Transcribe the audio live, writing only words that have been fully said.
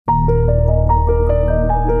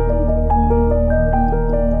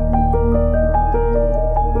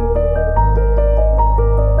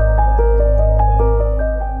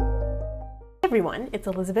it's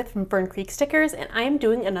Elizabeth from Fern Creek Stickers, and I am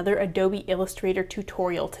doing another Adobe Illustrator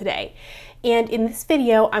tutorial today. And in this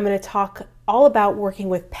video, I'm going to talk all about working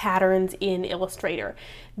with patterns in Illustrator.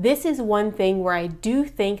 This is one thing where I do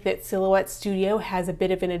think that Silhouette Studio has a bit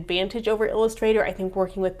of an advantage over Illustrator. I think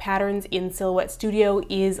working with patterns in Silhouette Studio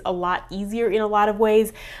is a lot easier in a lot of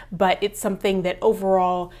ways, but it's something that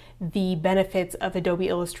overall the benefits of Adobe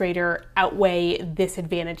Illustrator outweigh this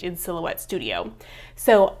advantage in Silhouette Studio.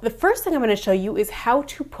 So the first thing I'm going to show you is how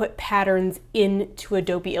to put patterns into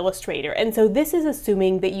Adobe Illustrator. And so this is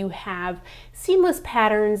assuming that you have seamless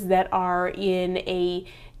patterns that are in a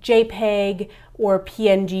JPEG or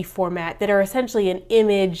PNG format that are essentially an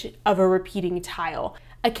image of a repeating tile.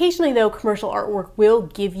 Occasionally though, commercial artwork will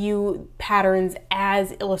give you patterns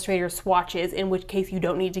as Illustrator swatches, in which case you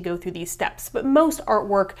don't need to go through these steps. But most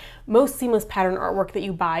artwork, most seamless pattern artwork that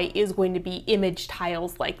you buy is going to be image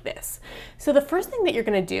tiles like this. So the first thing that you're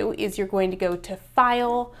going to do is you're going to go to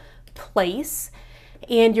File, Place,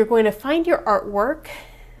 and you're going to find your artwork.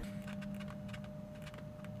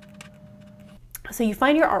 So you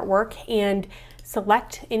find your artwork and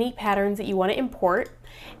select any patterns that you want to import.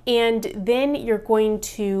 And then you're going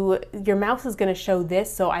to, your mouse is going to show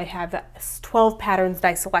this. So I have 12 patterns that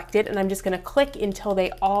I selected, and I'm just going to click until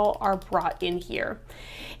they all are brought in here.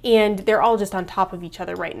 And they're all just on top of each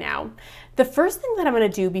other right now. The first thing that I'm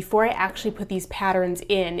going to do before I actually put these patterns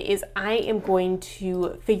in is I am going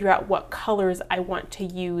to figure out what colors I want to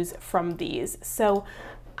use from these. So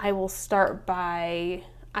I will start by,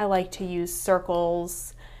 I like to use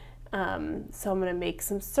circles. So I'm going to make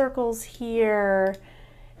some circles here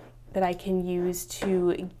that I can use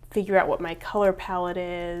to figure out what my color palette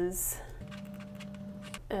is.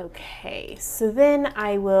 Okay, so then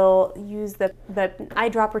I will use the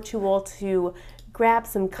eyedropper tool to grab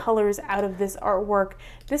some colors out of this artwork.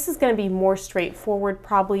 This is going to be more straightforward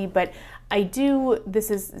probably, but this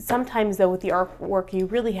is sometimes though with the artwork you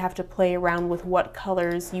really have to play around with what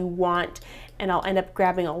colors you want, and I'll end up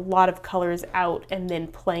grabbing a lot of colors out and then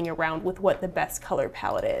playing around with what the best color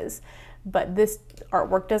palette is. But this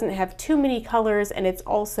artwork doesn't have too many colors, and it's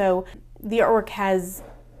also, the artwork has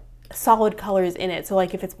solid colors in it. So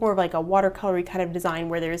like if it's more of like a watercolory kind of design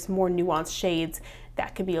where there's more nuanced shades,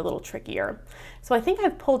 that could be a little trickier. So I think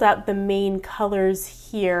I've pulled out the main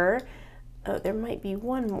colors here. Oh, there might be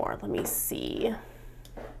one more. Let me see.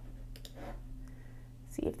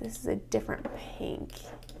 See if this is a different pink.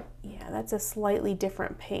 Yeah, that's a slightly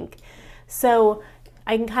different pink. So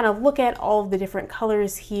I can kind of look at all of the different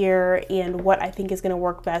colors here and what I think is going to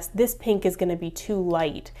work best. This pink is going to be too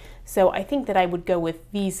light, so I think that I would go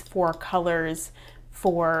with these 4 colors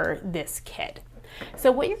for this kit.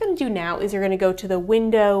 So what you're going to do now is you're going to go to the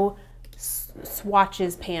Window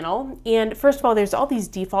Swatches panel, and first of all there's all these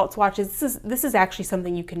default swatches. This is actually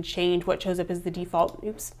something you can change what shows up as the default,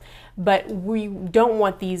 but we don't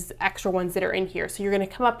want these extra ones that are in here. So you're going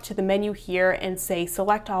to come up to the menu here and say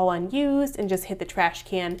select all unused and just hit the trash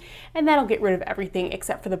can, and that'll get rid of everything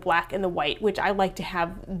except for the black and the white, which I like to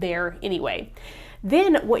have there anyway.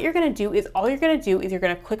 Then what you're going to do is you're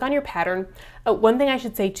going to click on your pattern. One thing I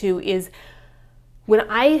should say too is when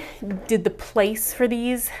I did the place for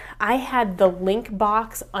these, I had the link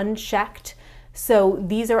box unchecked, so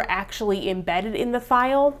these are actually embedded in the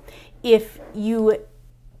file. If you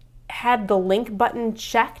had the link button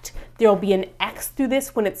checked, there'll be an X through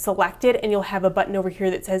this when it's selected, and you'll have a button over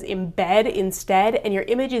here that says embed instead, and your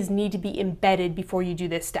images need to be embedded before you do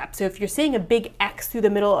this step. So if you're seeing a big X through the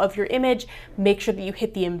middle of your image, make sure that you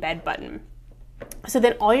hit the embed button. So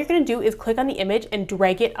then all you're going to do is click on the image and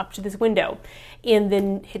drag it up to this window and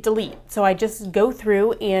then hit delete. So I just go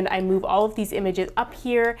through and I move all of these images up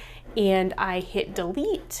here and I hit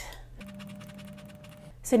delete.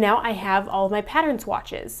 So now I have all of my pattern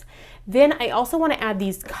swatches. Then I also want to add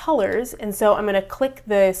these colors, and so I'm going to click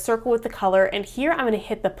the circle with the color, and here I'm going to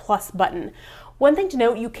hit the plus button. One thing to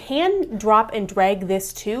note, you can drop and drag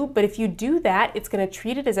this too, but if you do that, it's going to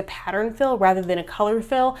treat it as a pattern fill rather than a color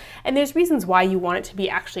fill. And there's reasons why you want it to be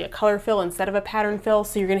actually a color fill instead of a pattern fill.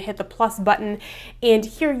 So you're going to hit the plus button, and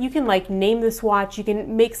here you can like name the swatch, you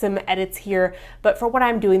can make some edits here, but for what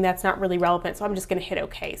I'm doing, that's not really relevant. So I'm just going to hit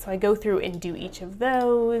OK. So I go through and do each of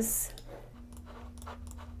those.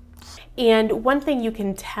 And one thing you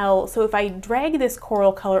can tell, so if I drag this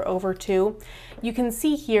coral color over too, you can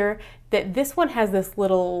see here that this one has this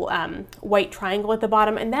little white triangle at the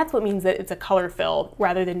bottom, and that's what means that it's a color fill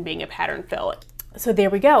rather than being a pattern fill. So there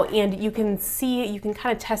we go, and you can see, you can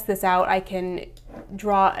kind of test this out. I can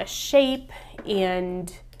draw a shape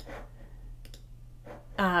and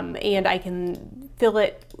I can fill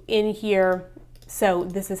it in here. So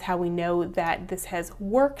this is how we know that this has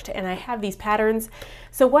worked and I have these patterns.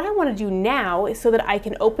 So what I want to do now is so that I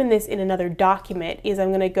can open this in another document is I'm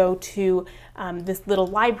going to go to this little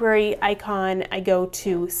library icon. I go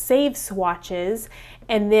to Save Swatches,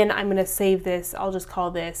 and then I'm going to save this. I'll just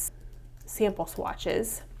call this Sample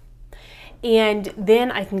Swatches. And then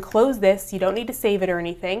I can close this. You don't need to save it or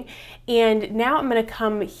anything. And now I'm going to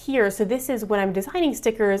come here. So this is when I'm designing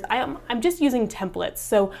stickers, I'm just using templates.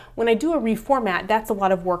 So when I do a reformat, that's a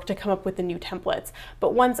lot of work to come up with the new templates.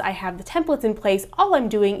 But once I have the templates in place, all I'm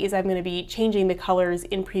doing is I'm going to be changing the colors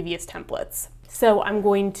in previous templates. So I'm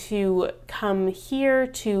going to come here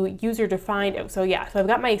to user defined. So yeah, so I've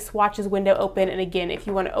got my swatches window open. And again, if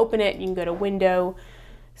you want to open it, you can go to Window,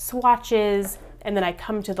 Swatches, and then I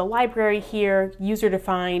come to the library here, user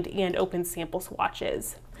defined, and open sample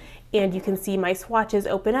swatches. And you can see my swatches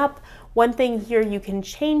open up. One thing here, you can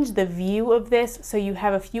change the view of this. So you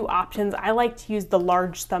have a few options. I like to use the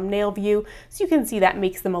large thumbnail view. So you can see that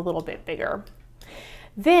makes them a little bit bigger.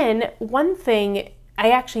 Then one thing,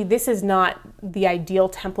 this is not the ideal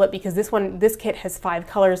template because this kit has 5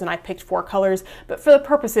 colors and I picked 4 colors, but for the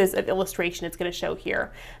purposes of illustration, it's going to show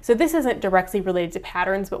here. So this isn't directly related to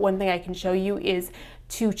patterns, but one thing I can show you is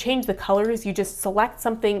to change the colors. You just select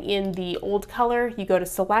something in the old color, you go to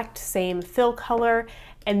select, same fill color,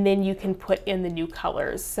 and then you can put in the new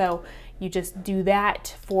colors. So you just do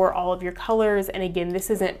that for all of your colors. And again,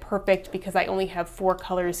 this isn't perfect because I only have 4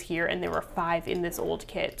 colors here and there were 5 in this old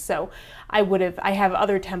kit. So I have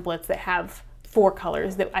other templates that have 4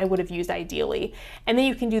 colors that I would have used ideally. And then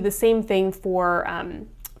you can do the same thing for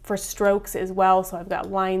strokes as well. So I've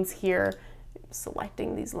got lines here.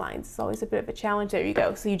 Selecting these lines is always a bit of a challenge. There you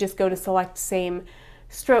go. So you just go to select same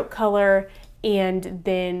stroke color, and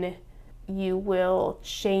then you will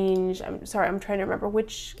change, I'm trying to remember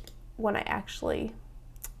which one I actually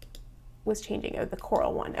was changing, the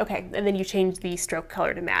coral one. Okay, and then you change the stroke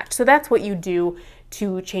color to match. So that's what you do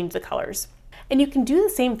to change the colors. And you can do the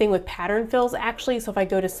same thing with pattern fills actually. So if I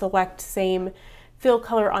go to select same fill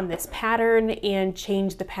color on this pattern and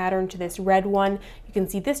change the pattern to this red one, you can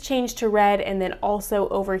see this changed to red, and then also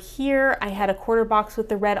over here I had a quarter box with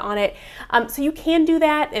the red on it. So you can do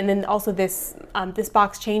that, and then also this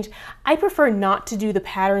box change. I prefer not to do the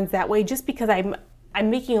patterns that way just because I'm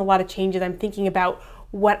making a lot of changes. I'm thinking about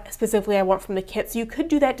what specifically I want from the kit. So you could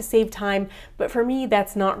do that to save time, but for me,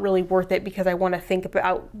 that's not really worth it because I want to think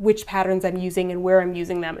about which patterns I'm using and where I'm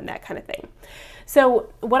using them and that kind of thing.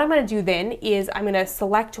 So what I'm going to do then is I'm going to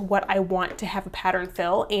select what I want to have a pattern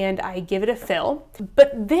fill, and I give it a fill.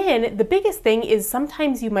 But then the biggest thing is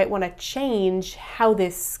sometimes you might want to change how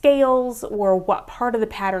this scales or what part of the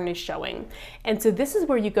pattern is showing. And so this is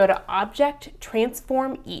where you go to Object,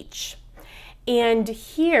 Transform Each. And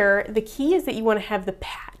here, the key is that you want to have the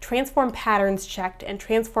transform patterns checked and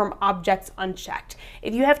transform objects unchecked.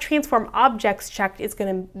 If you have transform objects checked, it's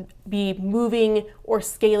going to be moving or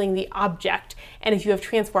scaling the object. And if you have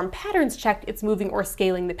transform patterns checked, it's moving or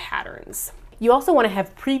scaling the patterns. You also want to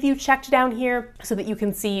have preview checked down here so that you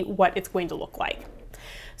can see what it's going to look like.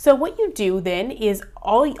 So what you do then is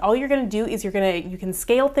all you're going to do is you can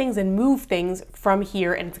scale things and move things from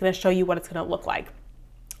here, and it's going to show you what it's going to look like.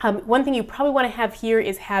 One thing you probably want to have here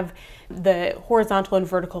is have the horizontal and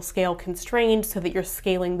vertical scale constrained so that you're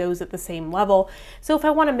scaling those at the same level. So if I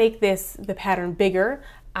want to make the pattern bigger,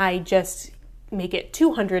 I just make it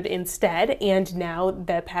 200 instead, and now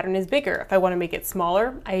the pattern is bigger. If I want to make it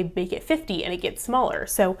smaller, I make it 50 and it gets smaller.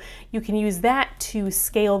 So you can use that to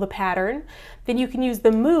scale the pattern. Then you can use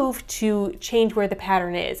the move to change where the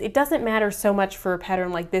pattern is. It doesn't matter so much for a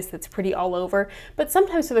pattern like this that's pretty all over, but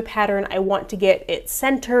sometimes for the pattern I want to get it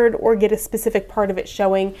centered or get a specific part of it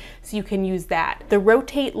showing, so you can use that. The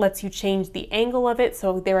rotate lets you change the angle of it,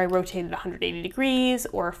 so there I rotated 180 degrees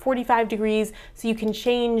or 45 degrees, so you can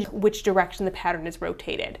change which direction the pattern is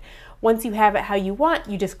rotated. Once you have it how you want,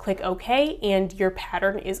 you just click OK and your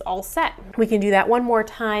pattern is all set. We can do that one more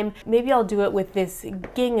time. Maybe I'll do it with this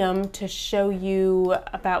gingham to show you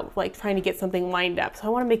about like trying to get something lined up. So I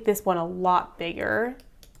want to make this one a lot bigger.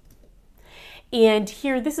 And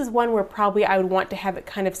here, this is one where probably I would want to have it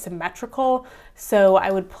kind of symmetrical. So I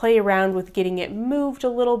would play around with getting it moved a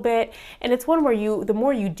little bit. And it's one where the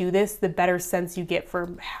more you do this, the better sense you get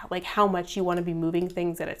for like how much you want to be moving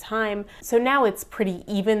things at a time. So now it's pretty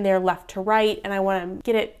even there left to right, and I want to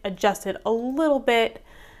get it adjusted a little bit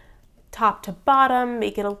top to bottom,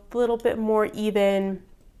 make it a little bit more even.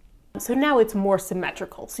 So now it's more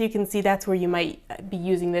symmetrical. So you can see that's where you might be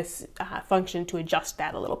using this function to adjust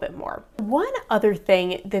that a little bit more. One other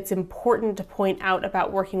thing that's important to point out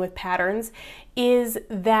about working with patterns is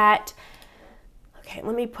that, Okay,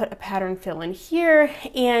 let me put a pattern fill in here,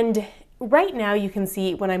 and right now you can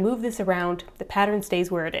see when I move this around, the pattern stays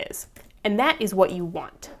where it is, and that is what you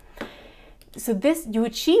want. So you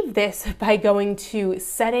achieve this by going to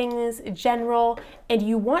Settings, General, and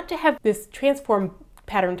you want to have this Transform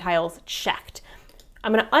Pattern Tiles checked.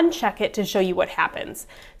 I'm going to uncheck it to show you what happens.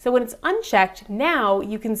 So when it's unchecked, now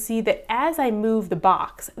you can see that as I move the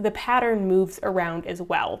box, the pattern moves around as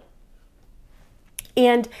well.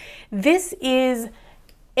 And this is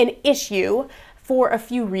an issue for a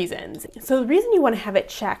few reasons. So the reason you want to have it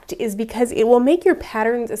checked is because it will make your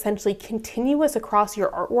patterns essentially continuous across your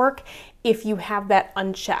artwork if you have that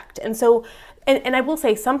unchecked. And so, and I will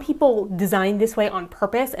say some people design this way on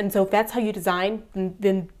purpose, and so if that's how you design,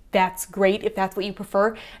 then that's great if that's what you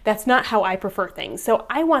prefer. That's not how I prefer things. So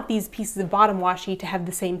I want these pieces of bottom washi to have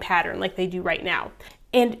the same pattern like they do right now.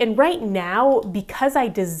 And right now, because I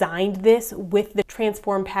designed this with the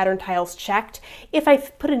Transform Pattern Tiles checked, if I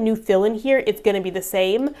put a new fill in here, it's gonna be the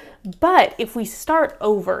same. But if we start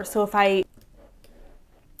over, so if I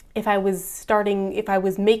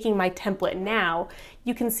was making my template now,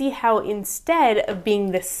 you can see how instead of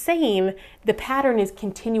being the same, the pattern is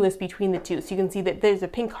continuous between the two. So you can see that there's a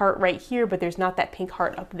pink heart right here, but there's not that pink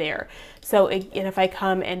heart up there. So and if I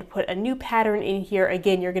come and put a new pattern in here,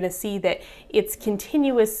 again, you're gonna see that it's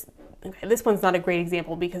continuous. Okay, this one's not a great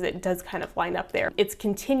example because it does kind of line up there. It's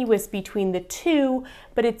continuous between the two,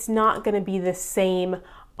 but it's not gonna be the same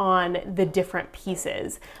on the different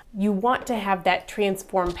pieces. You want to have that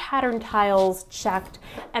Transform Pattern Tiles checked,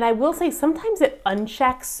 and I will say sometimes it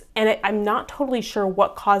unchecks, and I'm not totally sure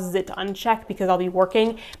what causes it to uncheck because I'll be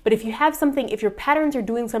working, but if you have something, if your patterns are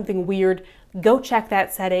doing something weird, go check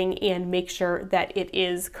that setting and make sure that it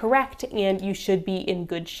is correct, and you should be in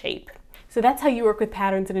good shape. So that's how you work with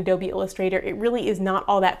patterns in Adobe Illustrator. It really is not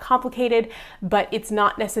all that complicated, but it's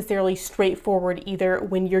not necessarily straightforward either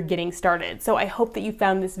when you're getting started. So I hope that you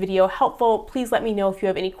found this video helpful. Please let me know if you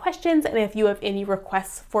have any questions and if you have any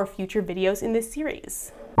requests for future videos in this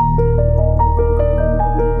series.